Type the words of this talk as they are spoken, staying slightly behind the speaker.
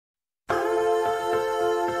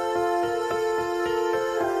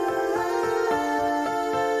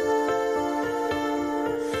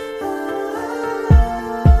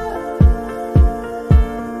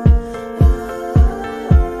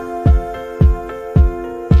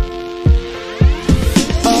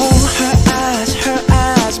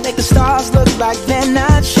The stars look like they're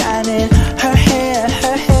not shining. Her hair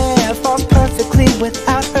falls perfectly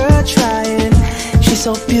without her trying. She's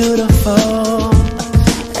so beautiful,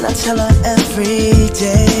 and I tell her every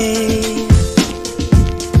day.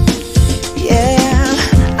 Yeah,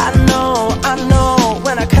 I know,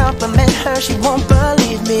 when I compliment her, she won't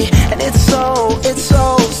believe me. And it's so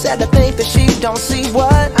sad to think that she don't see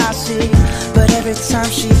what I see. But every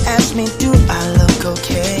time she asks me, do I look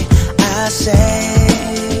okay, I say,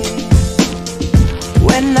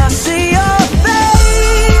 when I see your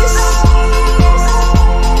face,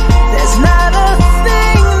 there's not a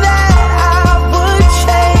thing that I would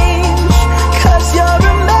change. 'Cause you're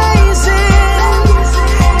amazing,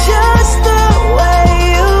 just the way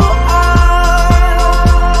you are.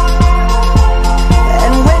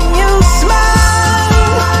 And when you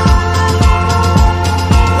smile,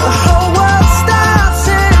 the whole world stops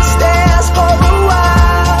and stares for a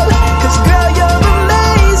while. 'Cause girl, you're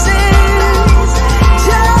amazing,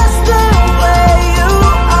 just the way you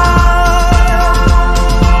are.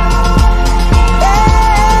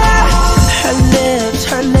 Yeah. Her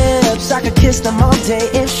lips, I could kiss them all day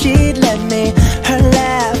if she'd let me. Her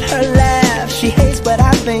laugh, she hates but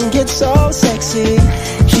I think it's so sexy.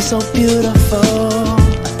 She's so beautiful,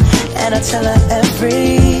 and I tell her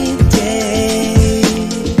every day.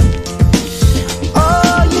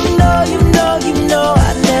 Oh, you know,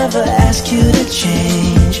 I'd never ask you to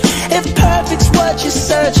change. If perfect's what you're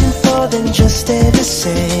searching for, then just stay the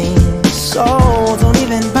same. So don't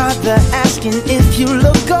even bother asking if you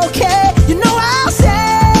look okay. You know I'll say,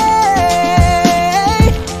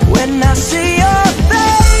 when I see your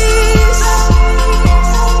face,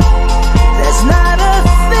 there's not a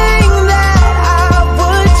thing that I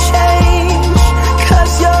would change.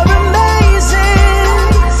 'Cause you're amazing,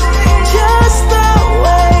 just the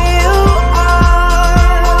way you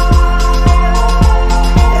are.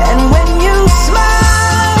 And when you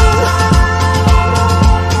smile,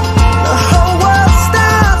 the whole world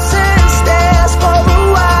stops and stares for a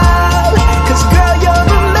while. 'Cause girl, you're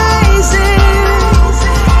amazing,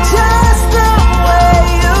 just the way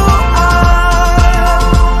you are.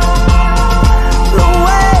 The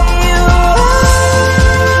way you are,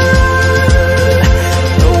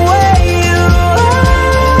 the way you are.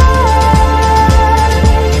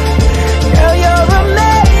 Girl, you're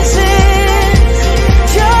amazing,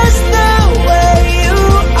 just the way you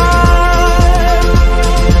are.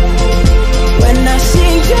 When I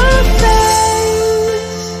see your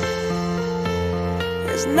face,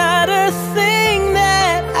 there's not a thing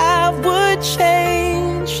that I would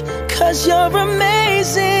change. 'Cause you're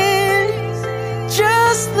amazing.